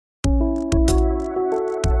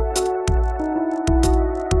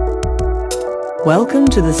Welcome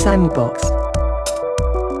to the Sandbox.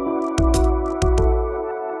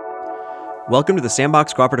 Welcome to the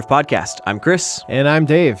Sandbox Cooperative Podcast. I'm Chris. And I'm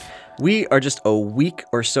Dave. We are just a week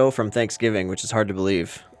or so from Thanksgiving, which is hard to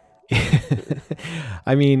believe.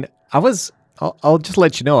 I mean, I'll just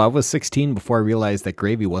let you know, I was 16 before I realized that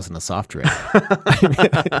gravy wasn't a soft drink.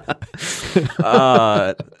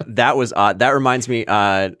 That was odd. That reminds me,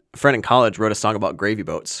 a friend in college wrote a song about gravy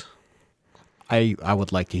boats. I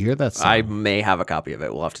would like to hear that song. I may have a copy of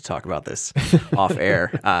it. We'll have to talk about this off air.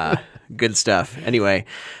 Good stuff. Anyway,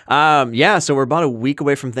 so we're about a week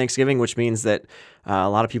away from Thanksgiving, which means that a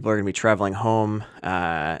lot of people are going to be traveling home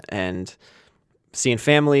and seeing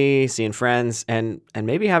family, seeing friends, and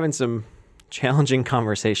maybe having some challenging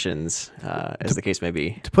conversations, as the case may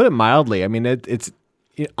be. To put it mildly, I mean,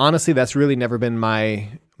 honestly, that's really never been my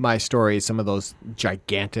story, some of those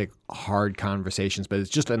gigantic, hard conversations, but it's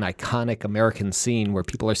just an iconic American scene where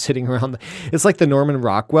people are sitting around. It's like the Norman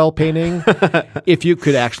Rockwell painting, if you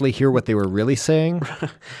could actually hear what they were really saying.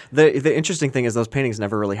 The interesting thing is those paintings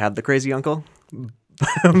never really had the crazy uncle,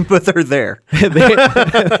 but they're there.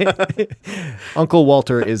 Uncle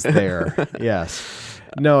Walter is there, yes.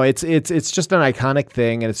 No, it's just an iconic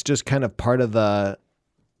thing, and it's just kind of part of the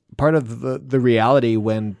reality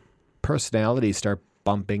when personalities start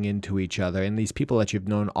bumping into each other, and these people that you've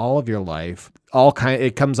known all of your life,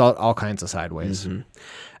 it comes out all kinds of sideways. Mm-hmm.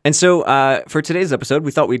 And so for today's episode, we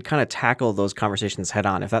thought we'd kind of tackle those conversations head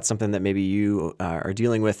on. If that's something that maybe you are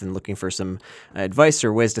dealing with and looking for some advice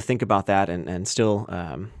or ways to think about that and still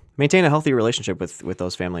maintain a healthy relationship with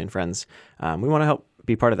those family and friends, we want to help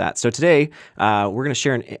be part of that. So today, we're going to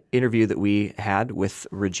share an interview that we had with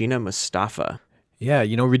Regina Mustafa. Yeah,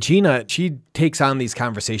 Regina, she takes on these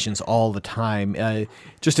conversations all the time,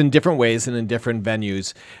 just in different ways and in different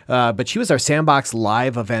venues. But she was our Sandbox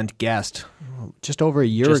Live event guest just over a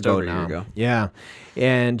year ago. Yeah,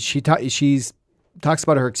 and she talks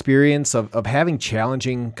about her experience of having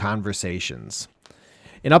challenging conversations.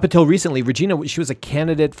 And up until recently, Regina, she was a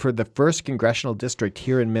candidate for the 1st Congressional District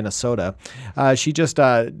here in Minnesota. She just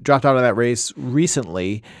dropped out of that race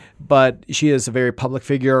recently, but she is a very public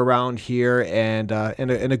figure around here and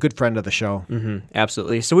a good friend of the show. Mm-hmm,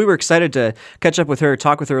 absolutely. So we were excited to catch up with her,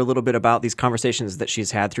 talk with her a little bit about these conversations that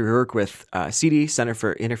she's had through her work with CIDI, Center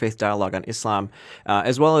for Interfaith Dialogue on Islam,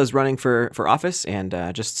 as well as running for office and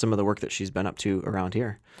just some of the work that she's been up to around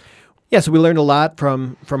here. Yeah, so we learned a lot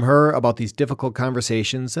from her about these difficult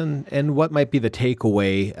conversations and what might be the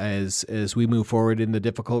takeaway as we move forward in the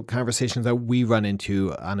difficult conversations that we run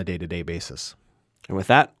into on a day-to-day basis. And with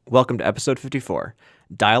that, welcome to episode 54,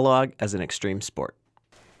 Dialogue as an Extreme Sport.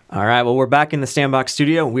 All right, well, we're back in the Sandbox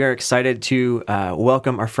studio. We are excited to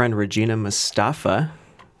welcome our friend Regina Mustafa.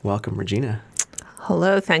 Welcome, Regina.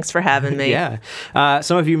 Hello, thanks for having me. Yeah.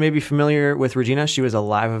 Some of you may be familiar with Regina. She was a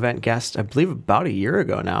live event guest, I believe, about a year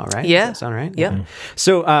ago now, right? Yeah. Does that sound right? Yeah. Mm-hmm.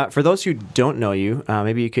 So for those who don't know you,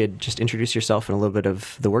 maybe you could just introduce yourself and a little bit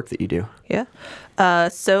of the work that you do. Yeah.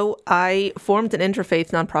 So I formed an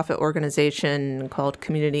interfaith nonprofit organization called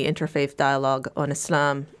Community Interfaith Dialogue on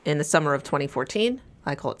Islam in the summer of 2014.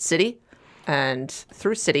 I call it CIDI. And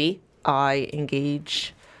through CIDI, I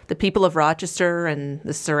engage the people of Rochester and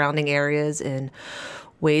the surrounding areas in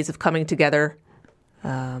ways of coming together,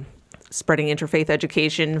 spreading interfaith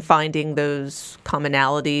education, finding those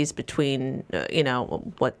commonalities between,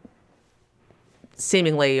 what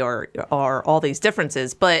seemingly are all these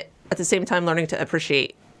differences, but at the same time learning to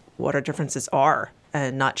appreciate what our differences are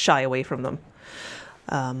and not shy away from them.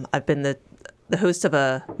 I've been the host of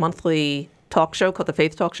a monthly talk show called the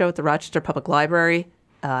Faith Talk Show at the Rochester Public Library.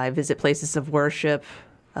 I visit places of worship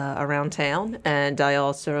around town, and I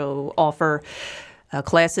also offer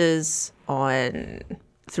classes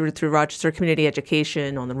through Rochester Community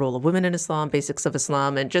Education on the role of women in Islam, basics of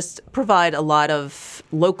Islam, and just provide a lot of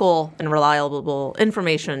local and reliable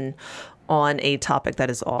information on a topic that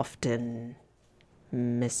is often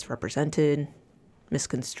misrepresented,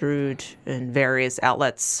 misconstrued in various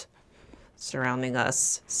outlets surrounding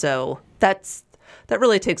us. So that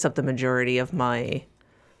really takes up the majority of my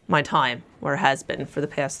time, or has been for the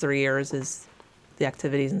past 3 years, is the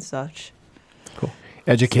activities and such. Cool.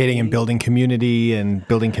 Educating and building community and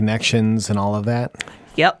building connections and all of that.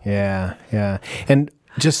 Yep. Yeah. And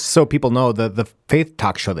just so people know, the Faith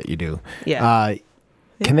Talk Show that you do. Yeah.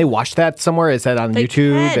 Can they watch that somewhere? Is that on They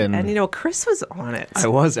YouTube? can. And you know, Chris was on it. I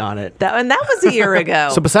was on it. That was a year ago.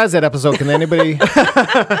 So besides that episode, can anybody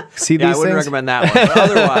see Yeah, I these wouldn't things? recommend that one. But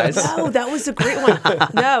otherwise, Oh, that was a great one.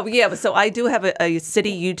 No, yeah. But so I do have a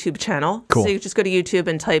city YouTube channel. Cool. So you just go to YouTube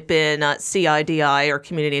and type in CIDI or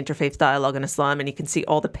Community Interfaith Dialogue in Islam, and you can see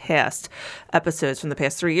all the past episodes from the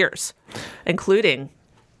past 3 years, including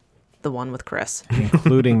the one with Chris.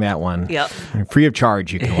 Including that one. Yep. Free of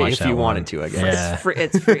charge, you can watch if that you one. wanted to, I guess. Yeah.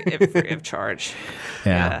 It's free of charge.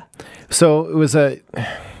 Yeah. So it was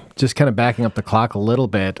just kind of backing up the clock a little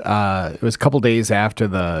bit. It was a couple days after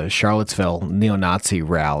the Charlottesville neo-Nazi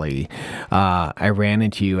rally. I ran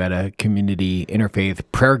into you at a community interfaith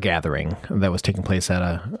prayer gathering that was taking place at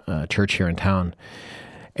a church here in town.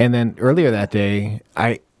 And then earlier that day,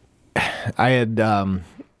 I had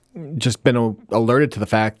just been alerted to the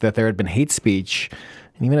fact that there had been hate speech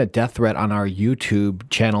and even a death threat on our YouTube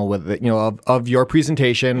channel with of your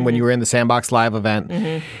presentation when you were in the Sandbox Live event,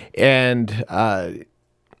 and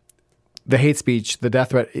the hate speech, the death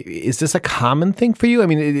threat. Is this a common thing for you? I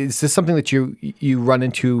mean, is this something that you run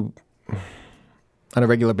into on a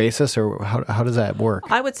regular basis, or how does that work?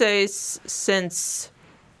 I would say since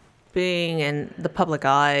being in the public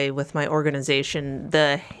eye with my organization,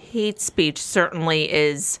 the hate speech certainly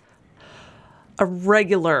is a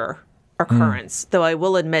regular occurrence, though I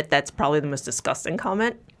will admit that's probably the most disgusting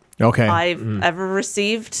comment Okay. I've ever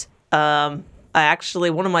received. I actually,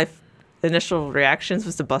 one of my initial reactions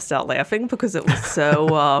was to bust out laughing because it was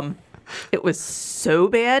so it was so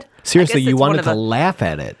bad. Seriously, I guess you it's one wanted of to the- laugh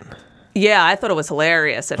at it. Yeah, I thought it was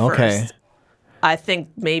hilarious at Okay. first. I think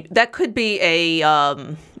maybe that could be a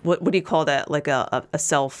what do you call that? Like a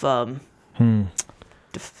self Like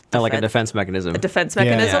a defense mechanism. defense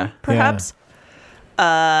mechanism, Yeah. perhaps.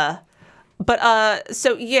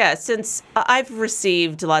 So yeah, since I've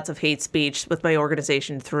received lots of hate speech with my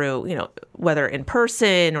organization through, whether in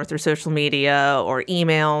person or through social media or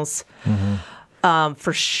emails,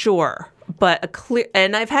 for sure. But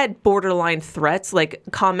and I've had borderline threats, like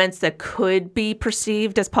comments that could be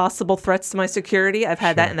perceived as possible threats to my security. I've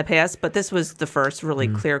had that in the past, but this was the first really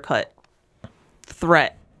clear-cut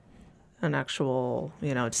threat, an actual,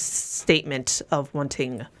 statement of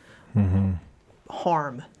wanting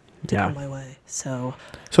harm to come my way. So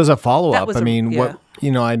So as a follow That up, was I a- mean, yeah.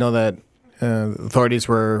 I know that authorities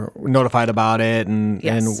were notified about it, and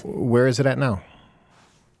Yes. where is it at now?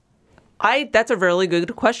 that's a really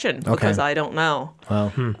good question because Okay. I don't know.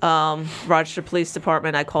 Well, Rochester Police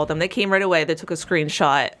Department, I called them. They came right away. They took a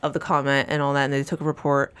screenshot of the comment and all that, and they took a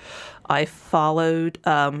report. I filed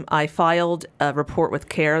a report with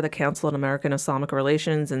CARE, the Council on American Islamic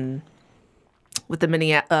Relations, and with the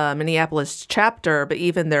Minneapolis chapter, but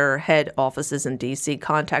even their head offices in D.C.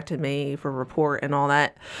 contacted me for a report and all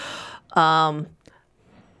that.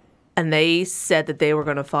 And they said that they were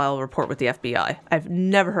going to file a report with the FBI. I've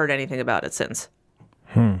never heard anything about it since.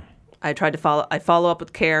 I tried to follow up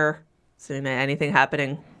with CARE, saying anything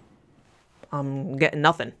happening. I'm getting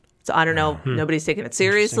nothing. So I don't know. Nobody's taking it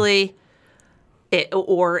seriously.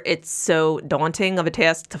 Or it's so daunting of a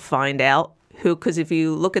task to find out who, because if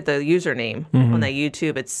you look at the username on that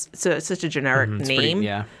YouTube, it's such a generic name. pretty-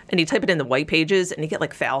 yeah. And you type it in the white pages and you get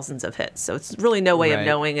like thousands of hits. So it's really no way of Right.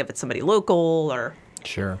 knowing if it's somebody local or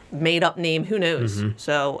sure. made up name. Who knows?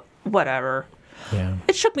 So whatever. Yeah.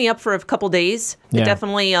 It shook me up for a couple days. Yeah. It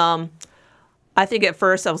definitely, I think at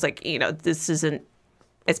first I was like, this isn't,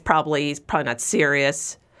 it's probably not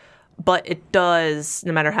serious. But it does,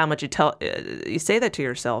 no matter how much you say that to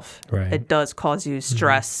yourself, Right. it does cause you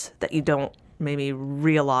stress that you don't maybe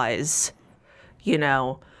realize, and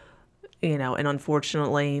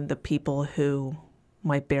unfortunately the people who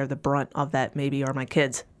might bear the brunt of that maybe are my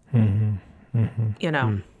kids.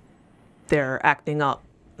 They're acting up.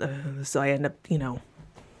 So I end up,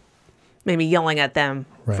 maybe yelling at them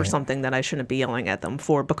for Right. something that I shouldn't be yelling at them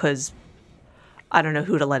for because I don't know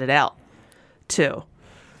who to let it out to.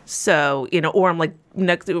 So, or I'm like,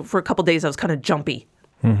 for a couple days, I was kind of jumpy.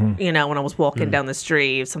 When I was walking down the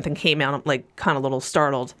street, if something came out, I'm like kind of a little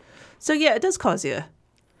startled. So, yeah, it does cause you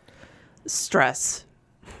stress,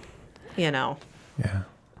 Yeah.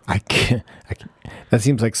 I can't, that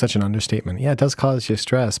seems like such an understatement. Yeah, it does cause you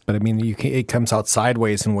stress, but I mean, it comes out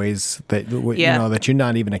sideways in ways that that you're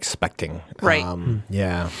not even expecting. Right.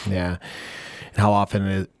 Yeah. And how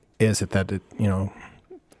often is it that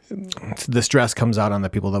the stress comes out on the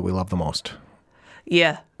people that we love the most,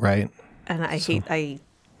 Yeah. right? And I hate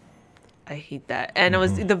that. And it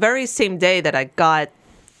was the very same day that I got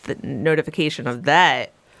the notification of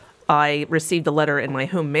that, I received a letter in my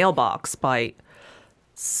home mailbox by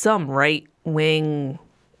some right-wing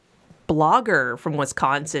blogger from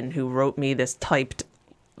Wisconsin who wrote me this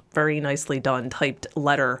very nicely done typed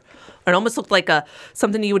letter. It almost looked like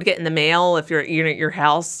something you would get in the mail if you're at your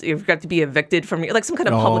house. You've got to be evicted from like some kind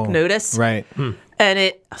of public notice. Right. And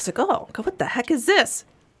I was like, oh, God, what the heck is this?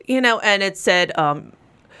 And it said,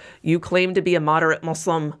 you claim to be a moderate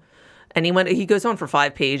Muslim. And he goes on for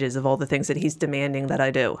 5 pages of all the things that he's demanding that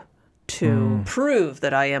I do to prove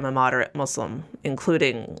that I am a moderate Muslim,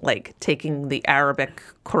 including like taking the Arabic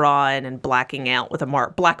Quran and blacking out with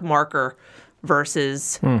a black marker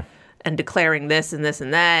verses and declaring this and this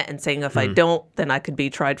and that and saying if I don't, then I could be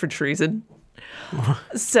tried for treason.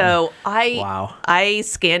 So I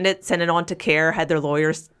scanned it, sent it on to CARE, had their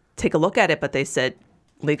lawyers take a look at it, but they said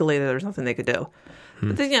legally there's nothing they could do.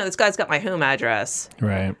 But then, this guy's got my home address.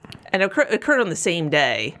 Right. And it occurred on the same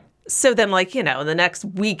day. So then, like, in the next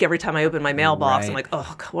week, every time I open my mailbox, I'm like,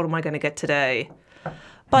 oh, God, what am I going to get today?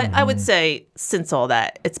 But I would say since all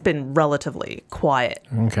that, it's been relatively quiet.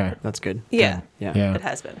 Okay. That's good. Yeah. Yeah. It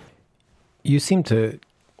has been. You seem to,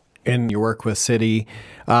 in your work with City,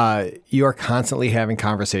 you are constantly having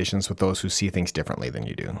conversations with those who see things differently than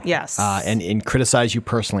you do. Yes. And criticize you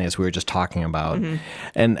personally, as we were just talking about.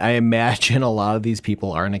 And I imagine a lot of these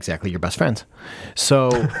people aren't exactly your best friends.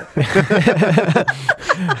 So,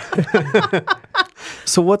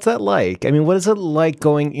 so what's that like? I mean, what is it like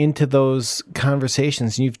going into those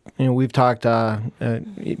conversations? We've talked,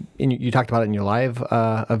 you talked about it in your live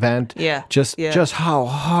event. Yeah. Just how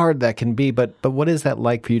hard that can be. But what is that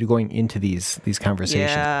like for you to going into these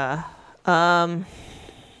conversations? Yeah.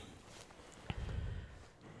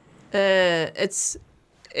 It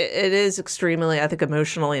is extremely, I think,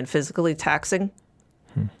 emotionally and physically taxing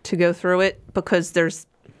to go through it because there's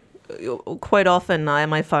quite often I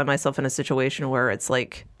might find myself in a situation where it's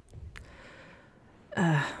like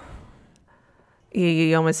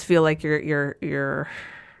you almost feel like you're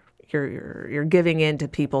giving in to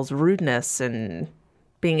people's rudeness and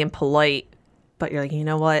being impolite, but you're like, you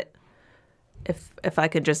know what? If I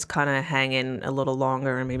could just kind of hang in a little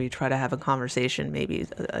longer and maybe try to have a conversation, maybe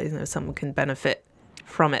someone can benefit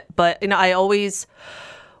from it. But I always,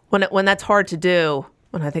 when that's hard to do,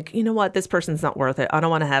 when I think, you know what, this person's not worth it. I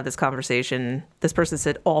don't want to have this conversation. This person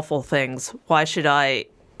said awful things. Why should I?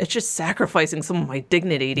 It's just sacrificing some of my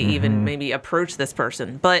dignity to even maybe approach this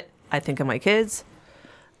person. But I think of my kids,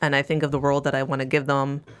 and I think of the world that I want to give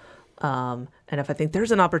them. And if I think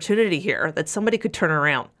there's an opportunity here that somebody could turn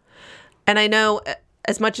around. And I know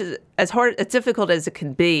as difficult as it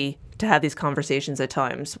can be to have these conversations at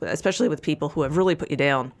times, especially with people who have really put you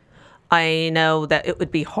down, I know that it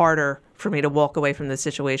would be harder for me to walk away from this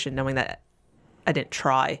situation knowing that I didn't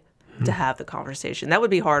try to have the conversation. That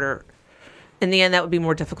would be harder. In the end, that would be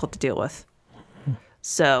more difficult to deal with.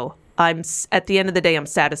 So at the end of the day, I'm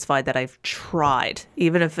satisfied that I've tried,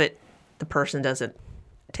 even if the person doesn't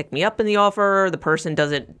take me up in the offer, the person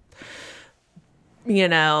doesn't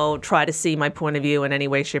try to see my point of view in any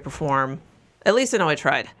way, shape, or form. At least I know I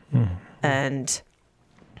tried. And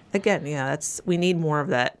again, we need more of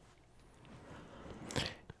that.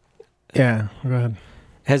 Yeah, go ahead.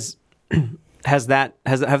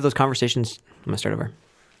 Have those conversations? I'm gonna start over.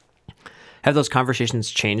 Have those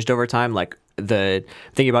conversations changed over time? Like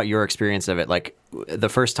thinking about your experience of it, like the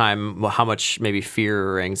first time, how much maybe fear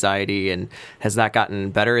or anxiety, and has that gotten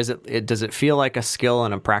better? Does it feel like a skill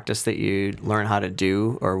and a practice that you learn how to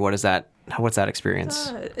do, or what's that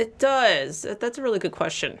experience? It does. That's a really good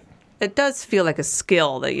question. It does feel like a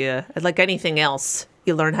skill that you, like anything else,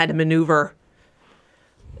 you learn how to maneuver,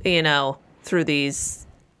 through these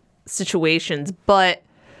situations. But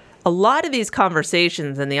a lot of these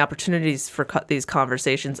conversations and the opportunities for these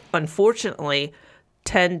conversations, unfortunately,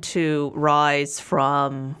 tend to rise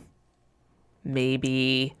from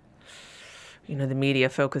maybe, the media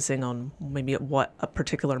focusing on maybe what a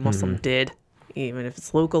particular Muslim did, even if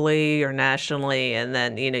it's locally or nationally. And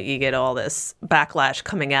then, you get all this backlash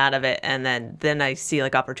coming out of it. And then I see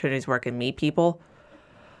like opportunities where I can meet people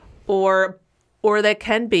or that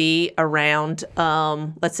can be around,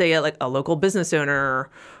 let's say like a local business owner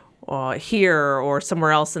here or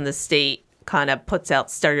somewhere else in the state kind of puts out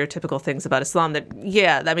stereotypical things about Islam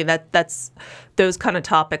that's those kind of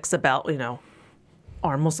topics about,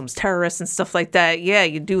 are Muslims terrorists and stuff like that. Yeah,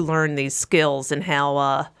 you do learn these skills and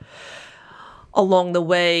how along the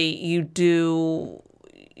way you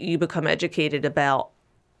become educated about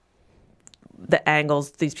the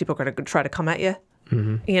angles these people are going to try to come at you,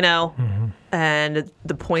 and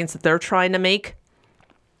the points that they're trying to make.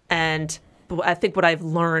 And I think what I've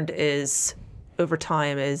learned is over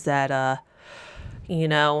time is that,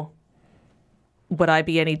 would I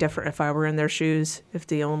be any different if I were in their shoes? If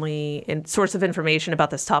the only source of information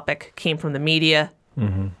about this topic came from the media,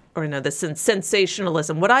 or the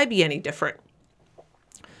sensationalism, would I be any different?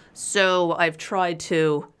 So I've tried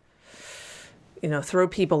to, throw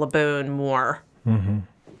people a bone more. I don't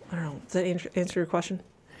know. Does that answer your question?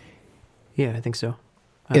 Yeah, I think so.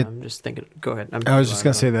 I'm just thinking. Go ahead. I was just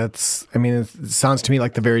going to say it sounds to me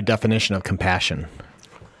like the very definition of compassion.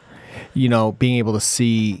 Being able to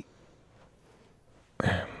see,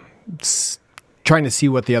 trying to see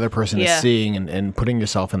what the other person is seeing and putting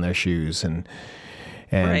yourself in their shoes and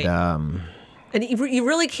right. And you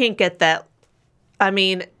really can't get that. I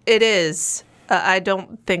mean, it is. I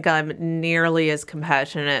don't think I'm nearly as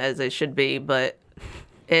compassionate as I should be, but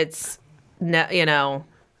it's,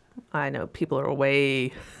 I know people are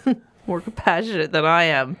way more compassionate than I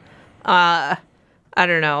am. I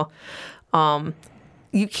don't know.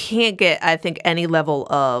 You can't get, I think, any level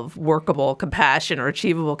of workable compassion or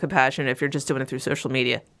achievable compassion if you're just doing it through social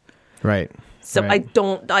media. Right. So right.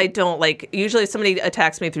 I don't like, usually if somebody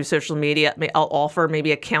attacks me through social media, I'll offer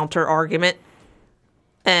maybe a counter argument.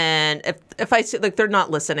 And if I see, they're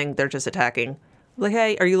not listening, they're just attacking. Like,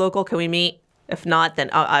 hey, are you local? Can we meet? If not,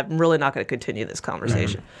 then I'm really not going to continue this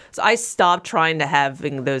conversation. So I stopped trying to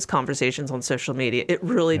having those conversations on social media. It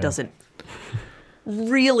really doesn't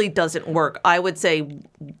work. I would say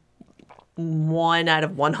 1 out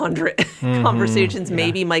of 100 conversations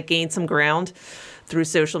maybe might gain some ground through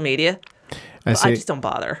social media. I just don't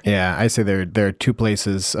bother. Yeah, I say there are two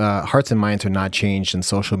places. Hearts and minds are not changed in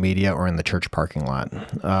social media or in the church parking lot.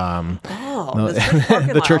 The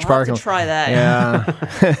church parking lot. Try that. Yeah,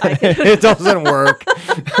 it doesn't work.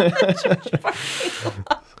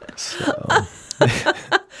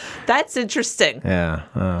 That's interesting.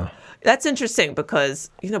 Yeah, that's interesting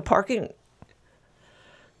because parking.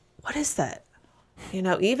 What is that?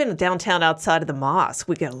 Even downtown outside of the mosque,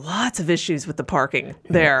 we get lots of issues with the parking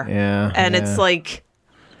there. Yeah. And it's like,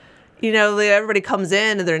 everybody comes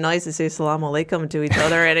in and they're nice to say salam alaikum to each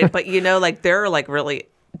other. But they're like really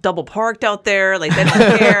double parked out there. Like they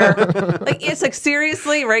don't care. Like it's like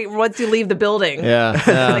seriously, right? Once you leave the building. Yeah.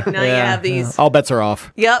 Like now you have these. All bets are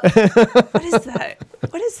off. Yep. What is that?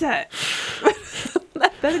 What is that?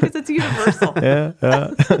 That because it's universal. Yeah.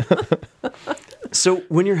 So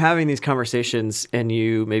when you're having these conversations and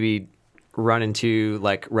you maybe run into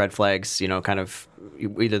like red flags, kind of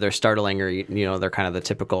either they're startling or they're kind of the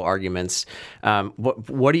typical arguments.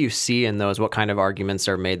 What do you see in those? What kind of arguments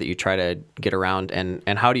are made that you try to get around,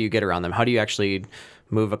 and how do you get around them? How do you actually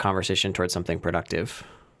move a conversation towards something productive?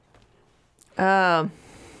 I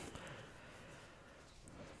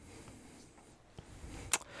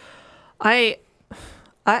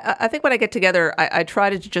think when I get together, I try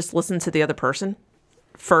to just listen to the other person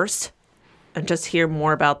first and just hear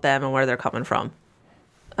more about them and where they're coming from.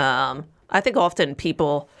 I think often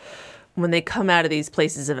people, when they come out of these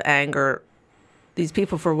places of anger, these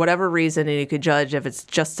people, for whatever reason, and you could judge if it's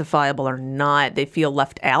justifiable or not, they feel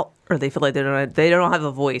left out or they feel like they don't have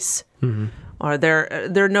a voice. Mm-hmm. Or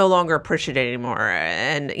they're no longer appreciated anymore.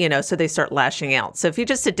 And, so they start lashing out. So if you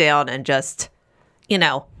just sit down and just,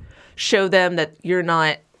 show them that you're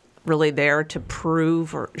not really there to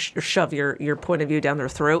prove or shove your point of view down their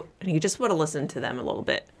throat, and you just want to listen to them a little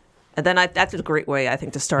bit. And then that's a great way, I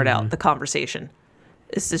think, to start out the conversation,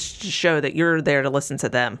 is to show that you're there to listen to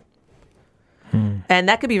them. And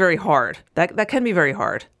that could be very hard. That can be very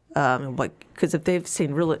hard. Because if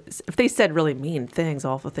they said really mean things,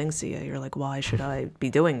 awful things to you, you're like, why should I be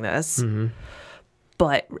doing this? Mm-hmm.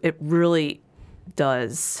 But it really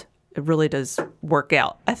does work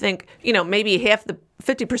out. I think, maybe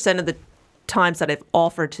 50% of the times that I've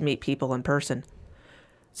offered to meet people in person.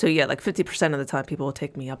 So yeah, like 50% of the time people will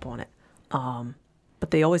take me up on it.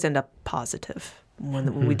 But they always end up positive.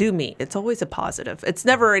 When we do meet, it's always a positive. It's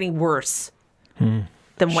never any worse than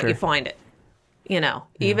what you find it.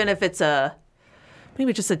 Even if it's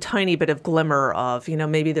maybe just a tiny bit of glimmer of,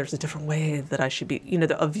 maybe there's a different way that I should be,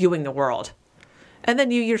 of viewing the world. And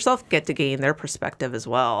then you yourself get to gain their perspective as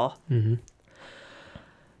well. Mm-hmm.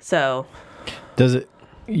 So,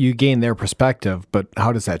 you gain their perspective, but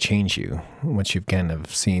how does that change you once you've kind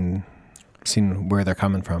of seen where they're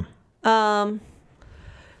coming from?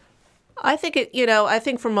 I think I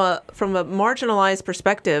think from a marginalized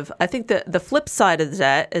perspective, I think that the flip side of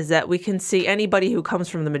that is that we can see anybody who comes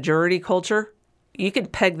from the majority culture, you can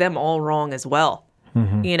peg them all wrong as well.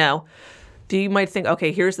 Mm-hmm. You might think,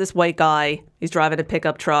 okay, here's this white guy. He's driving a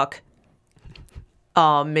pickup truck.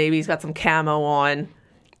 Maybe he's got some camo on.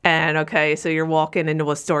 And, okay, so you're walking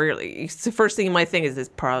into a store. The first thing you might think is this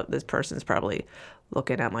person's probably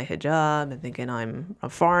looking at my hijab and thinking I'm a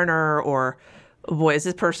foreigner, or boy, is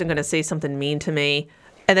this person going to say something mean to me?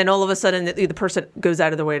 And then all of a sudden, the person goes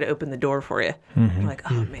out of their way to open the door for you. You're like,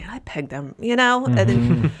 oh man, I pegged them, And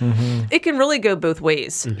then it can really go both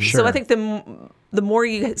ways. So I think the more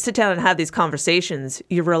you sit down and have these conversations,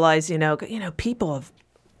 you realize,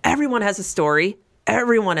 everyone has a story.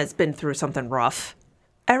 Everyone has been through something rough.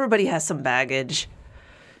 Everybody has some baggage.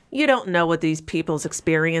 You don't know what these people's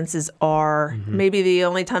experiences are. Maybe the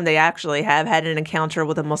only time they actually have had an encounter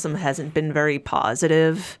with a Muslim hasn't been very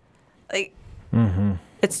positive.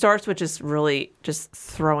 It starts with just really just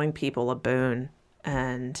throwing people a bone,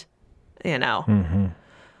 and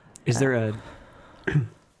Is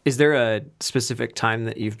there a specific time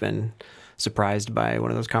that you've been surprised by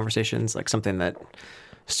one of those conversations, like something that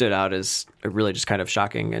stood out as really just kind of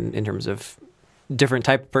shocking in terms of different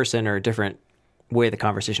type of person or different way the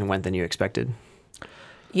conversation went than you expected?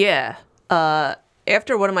 Yeah.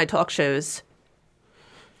 After one of my talk shows,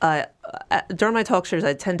 during my talk shows,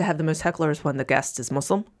 I tend to have the most hecklers when the guest is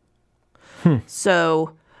Muslim.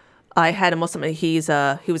 So I had a Muslim. He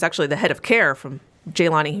was actually the head of care from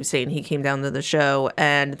Jailani Hussein. He came down to the show,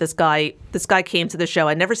 and this guy came to the show.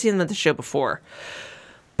 I'd never seen him at the show before.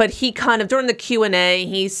 But he kind of, during the Q&A,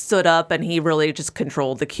 he stood up and he really just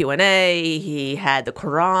controlled the Q&A. He had the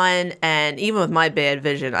Quran. And even with my bad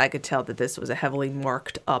vision, I could tell that this was a heavily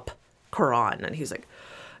marked up Quran. And he's like,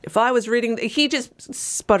 if I was reading, he just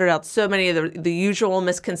sputtered out so many of the usual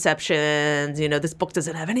misconceptions. This book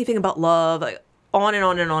doesn't have anything about love, like on and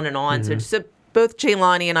on and on and on. So both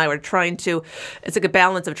Jailani and I were it's like a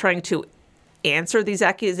balance of trying to answer these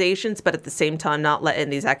accusations, but at the same time, not letting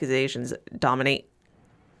these accusations dominate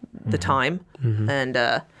the time.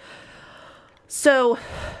 And so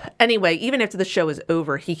anyway, even after the show was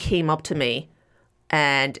over, he came up to me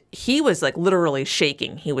and he was like literally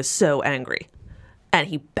shaking. He was so angry, and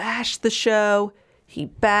he bashed the show. He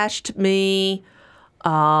bashed me.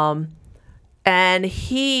 And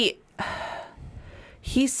he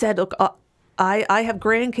said, look, I have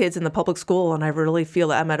grandkids in the public school, and I really feel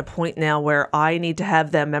that I'm at a point now where I need to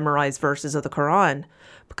have them memorize verses of the Quran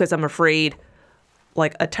because I'm afraid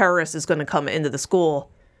like a terrorist is going to come into the school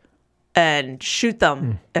and shoot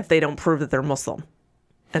them if they don't prove that they're Muslim.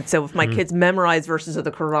 And so if my kids memorize verses of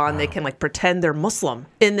the Quran, they can like pretend they're Muslim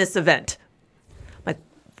in this event. Like,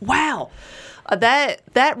 wow, that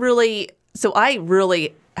really, so I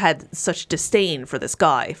really had such disdain for this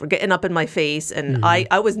guy for getting up in my face. And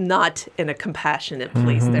I was not in a compassionate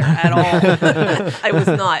place there at all. I was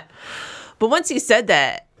not. But once he said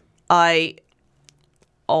that, I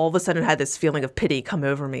all of a sudden had this feeling of pity come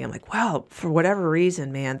over me. I'm like, wow, for whatever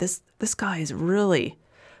reason, man, this guy is really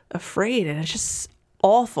afraid. And it's just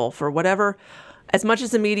awful for whatever, as much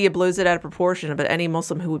as the media blows it out of proportion, but any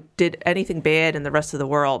Muslim who did anything bad in the rest of the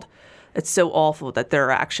world, it's so awful that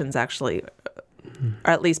their actions actually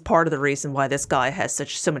are at least part of the reason why this guy has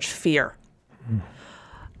so much fear.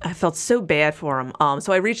 I felt so bad for him.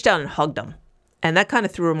 So I reached out and hugged him, and that kind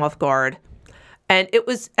of threw him off guard. And it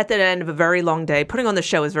was at the end of a very long day. Putting on the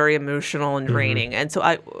show is very emotional and draining. And so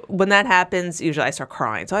when that happens, usually I start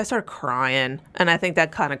crying. So I started crying, and I think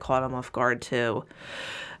that kind of caught him off guard too.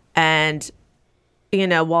 And,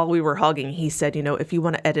 while we were hugging, he said, if you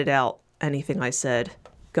want to edit out anything I said,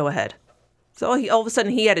 go ahead. So all of a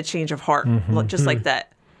sudden he had a change of heart, just like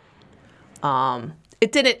that.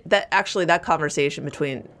 It didn't, that conversation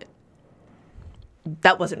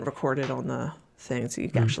that wasn't recorded on the thing, so you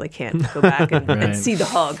actually can't go back and see the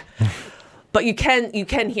hug. But you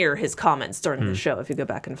can hear his comments during the show if you go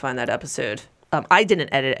back and find that episode. I didn't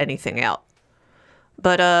edit anything out.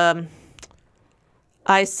 But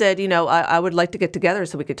I said, I would like to get together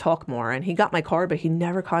so we could talk more. And he got my card, but he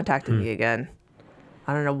never contacted me again.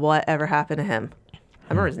 I don't know what ever happened to him.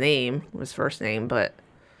 I remember his first name, but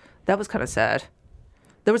that was kind of sad.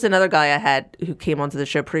 There was another guy I had who came onto the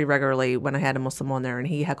show pretty regularly when I had a Muslim on there, and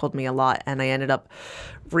he heckled me a lot. And I ended up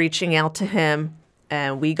reaching out to him,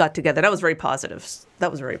 and we got together. That was very positive.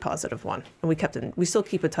 That was a very positive one. And we still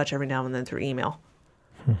keep in touch every now and then through email.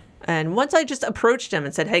 And once I just approached him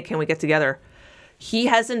and said, hey, can we get together? He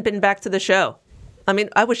hasn't been back to the show. I mean,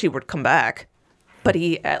 I wish he would come back, but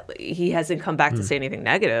he hasn't come back to say anything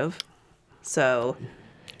negative. So,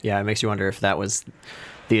 yeah, it makes you wonder if that was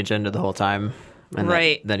the agenda the whole time. And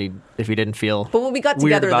right. That if he didn't feel but when we got weird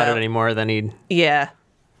together, about though, it anymore, then he'd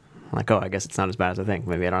like, oh, I guess it's not as bad as I think.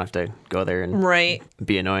 Maybe I don't have to go there and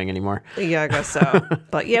be annoying anymore. Yeah, I guess so.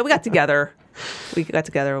 But yeah, we got together.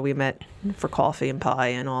 We met for coffee and pie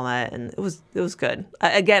and all that, and it was good.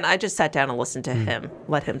 I just sat down and listened to him,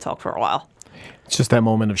 let him talk for a while. It's just that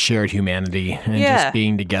moment of shared humanity and just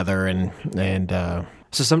being together and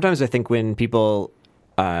So sometimes I think when people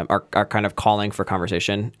are kind of calling for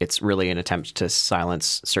conversation, it's really an attempt to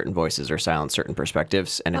silence certain voices or silence certain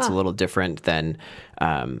perspectives, and it's a little different than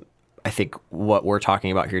I think what we're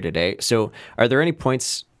talking about here today. So, are there any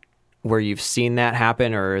points where you've seen that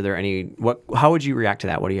happen, or are there any? How would you react to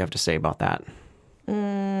that? What do you have to say about that?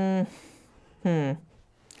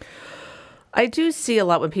 I do see a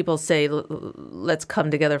lot when people say, let's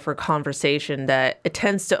come together for a conversation, that it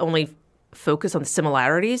tends to only focus on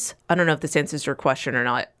similarities. I don't know if this answers your question or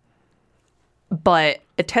not, but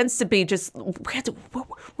it tends to be just,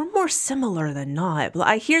 we're more similar than not.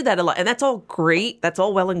 I hear that a lot, and that's all great. That's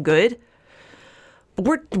all well and good.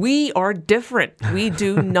 But we are different. We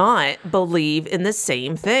do not believe in the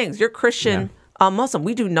same things. You're Christian, I'm Muslim.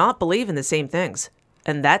 We do not believe in the same things,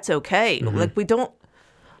 and that's okay. Like, we don't.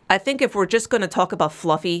 I think if we're just going to talk about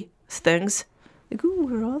fluffy things, like, ooh,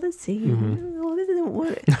 we're all the same. Oh, this isn't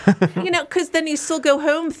what because then you still go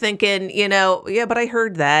home thinking, yeah, but I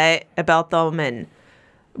heard that about them,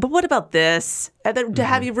 but what about this? And then,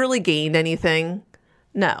 have you really gained anything?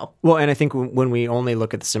 No. Well, and I think when we only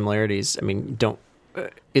look at the similarities, I mean,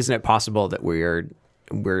 isn't it possible that we're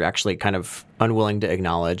actually kind of unwilling to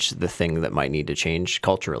acknowledge the thing that might need to change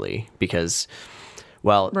culturally? Because,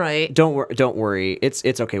 well, right. Don't worry.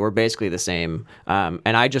 It's okay. We're basically the same. And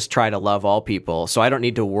I just try to love all people, so I don't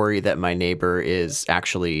need to worry that my neighbor is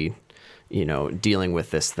actually, dealing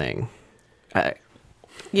with this thing.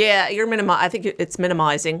 Yeah, I think it's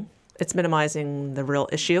minimizing. It's minimizing the real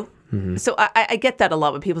issue. So I get that a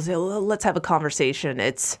lot when people say, well, let's have a conversation.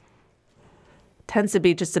 It tends to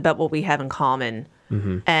be just about what we have in common.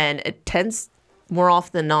 And it tends, more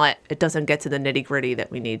often than not, it doesn't get to the nitty gritty that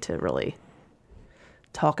we need to really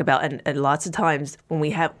talk about. And lots of times when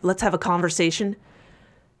let's have a conversation,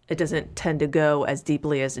 it doesn't tend to go as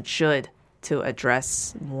deeply as it should to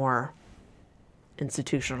address more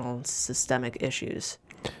institutional and systemic issues.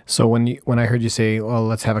 So when I heard you say, well,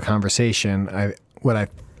 let's have a conversation, where I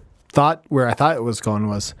thought it was going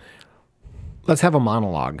was, let's have a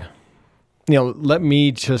monologue. Let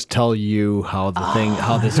me just tell you how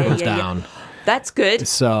this goes down. Yeah. That's good.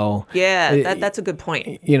 So yeah, that's a good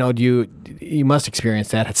point. You must experience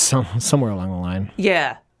that at somewhere along the line.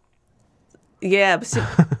 Yeah.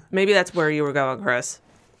 But maybe that's where you were going, Chris.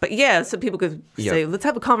 But yeah, so people could say, let's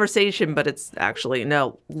have a conversation, but it's actually,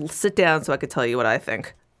 no, sit down so I could tell you what I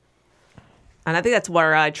think. And I think that's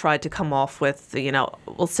where I tried to come off with,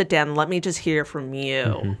 we'll sit down and let me just hear from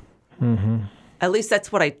you. At least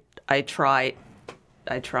that's what I try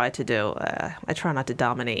to do. I try not to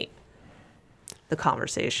dominate the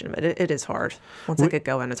conversation, but it is hard. Once I get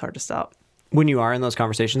going, it's hard to stop. When you are in those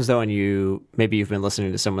conversations, though, and you've been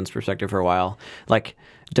listening to someone's perspective for a while, like,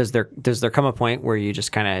 does there come a point where you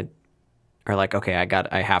just kind of are like, okay,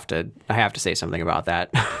 I have to say something about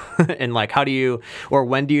that, and like,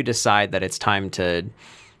 when do you decide that it's time to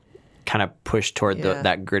kind of push toward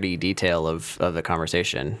that gritty detail of the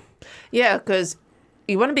conversation? Yeah, because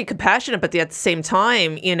you want to be compassionate, but at the same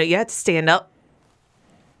time, you have to stand up.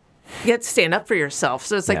 You have to stand up for yourself.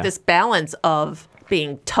 So it's like this balance of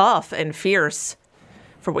being tough and fierce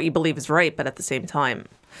for what you believe is right, but at the same time,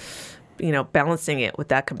 balancing it with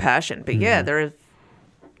that compassion. But yeah, there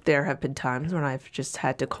have been times when I've just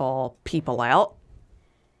had to call people out.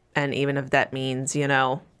 And even if that means, you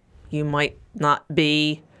might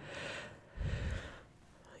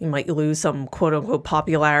lose some quote unquote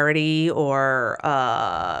popularity or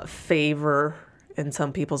favor in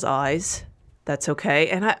some people's eyes. That's okay.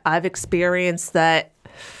 And I've experienced that,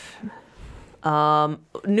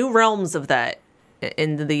 new realms of that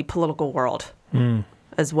in the political world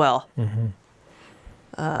as well.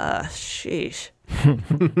 Sheesh.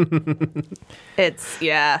 It's,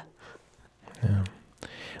 yeah. Well,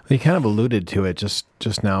 you kind of alluded to it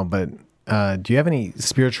just now, but do you have any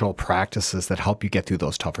spiritual practices that help you get through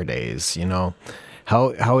those tougher days?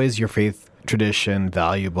 How is your faith tradition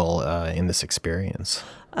valuable in this experience?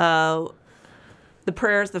 The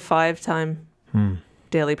prayers, the 5-time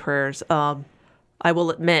daily prayers. I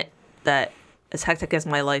will admit that as hectic as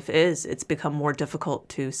my life is, it's become more difficult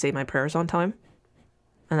to say my prayers on time.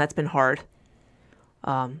 And that's been hard.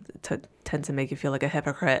 Tend to make you feel like a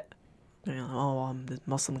hypocrite. I'm the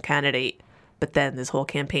Muslim candidate. But then this whole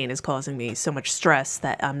campaign is causing me so much stress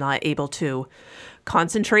that I'm not able to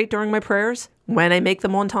concentrate during my prayers when I make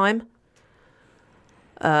them on time.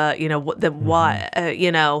 Why,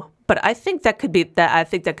 but I think that could be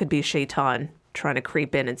Shaitan trying to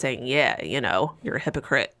creep in and saying, you're a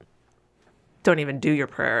hypocrite. Don't even do your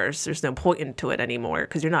prayers. There's no point into it anymore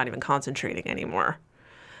because you're not even concentrating anymore.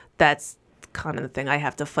 That's kind of the thing I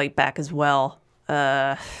have to fight back as well.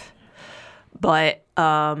 But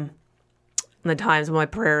the times of my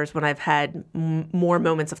prayers when I've had more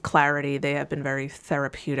moments of clarity, they have been very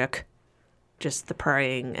therapeutic. Just the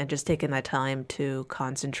praying and just taking that time to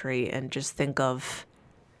concentrate and just think of,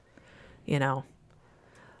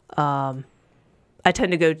 I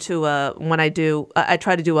tend to go to, when I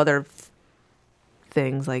try to do other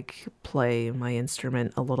things like play my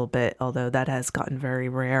instrument a little bit, although that has gotten very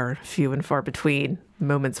rare, few and far between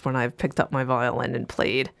moments when I've picked up my violin and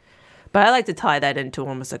played. But I like to tie that into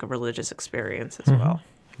almost like a religious experience as well.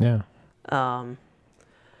 Yeah.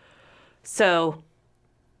 So,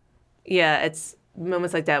 yeah, it's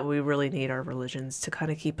moments like that we really need our religions to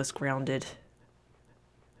kind of keep us grounded.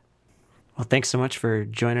 Well, thanks so much for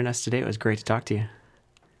joining us today. It was great to talk to you.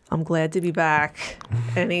 I'm glad to be back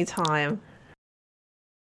anytime.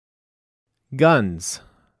 Guns,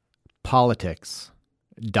 politics,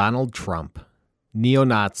 Donald Trump,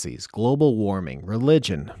 neo-Nazis, global warming,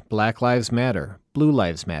 religion, Black Lives Matter, Blue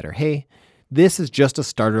Lives Matter. Hey, this is just a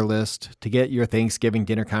starter list to get your Thanksgiving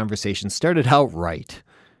dinner conversation started out right.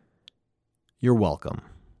 You're welcome.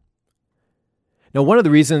 Now, one of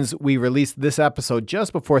the reasons we released this episode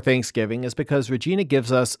just before Thanksgiving is because Regina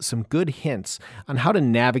gives us some good hints on how to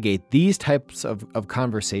navigate these types of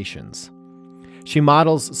conversations. She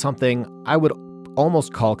models something I would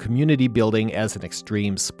almost call community building as an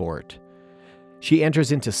extreme sport. She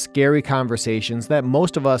enters into scary conversations that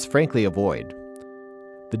most of us frankly avoid.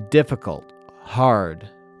 The difficult, hard,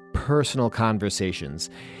 personal conversations,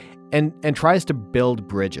 and tries to build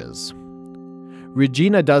bridges.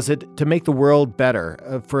 Regina does it to make the world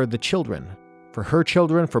better for the children, for her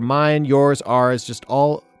children, for mine, yours, ours, just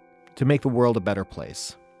all to make the world a better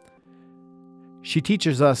place. She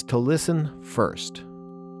teaches us to listen first.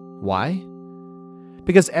 Why?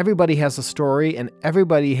 Because everybody has a story and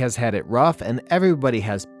everybody has had it rough and everybody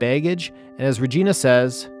has baggage. And as Regina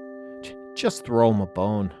says, just throw them a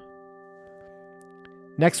bone.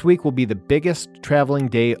 Next week will be the biggest traveling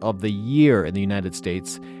day of the year in the United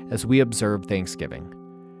States as we observe Thanksgiving.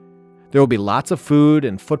 There will be lots of food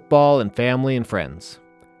and football and family and friends.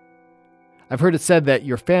 I've heard it said that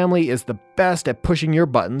your family is the best at pushing your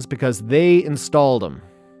buttons because they installed them.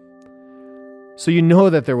 So you know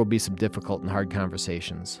that there will be some difficult and hard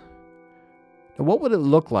conversations. Now, what would it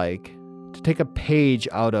look like to take a page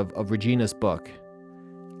out of Regina's book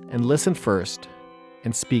and listen first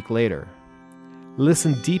and speak later?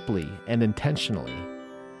 Listen deeply and intentionally.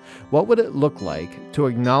 What would it look like to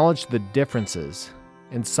acknowledge the differences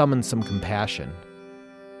and summon some compassion?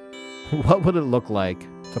 What would it look like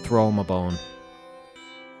to throw them a bone?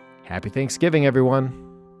 Happy Thanksgiving, everyone.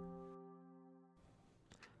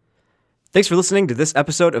 Thanks for listening to this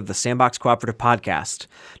episode of the Sandbox Cooperative Podcast.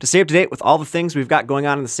 To stay up to date with all the things we've got going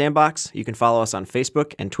on in the Sandbox, you can follow us on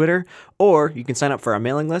Facebook and Twitter, or you can sign up for our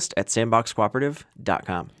mailing list at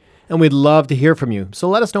sandboxcooperative.com. And we'd love to hear from you. So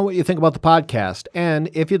let us know what you think about the podcast. And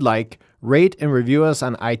if you'd like, rate and review us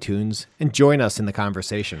on iTunes and join us in the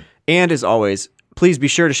conversation. And as always, please be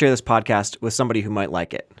sure to share this podcast with somebody who might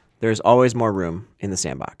like it. There's always more room in the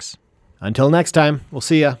Sandbox. Until next time, we'll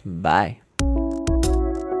see ya. Bye.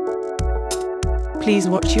 Please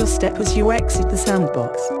watch your step as you exit the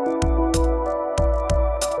sandbox.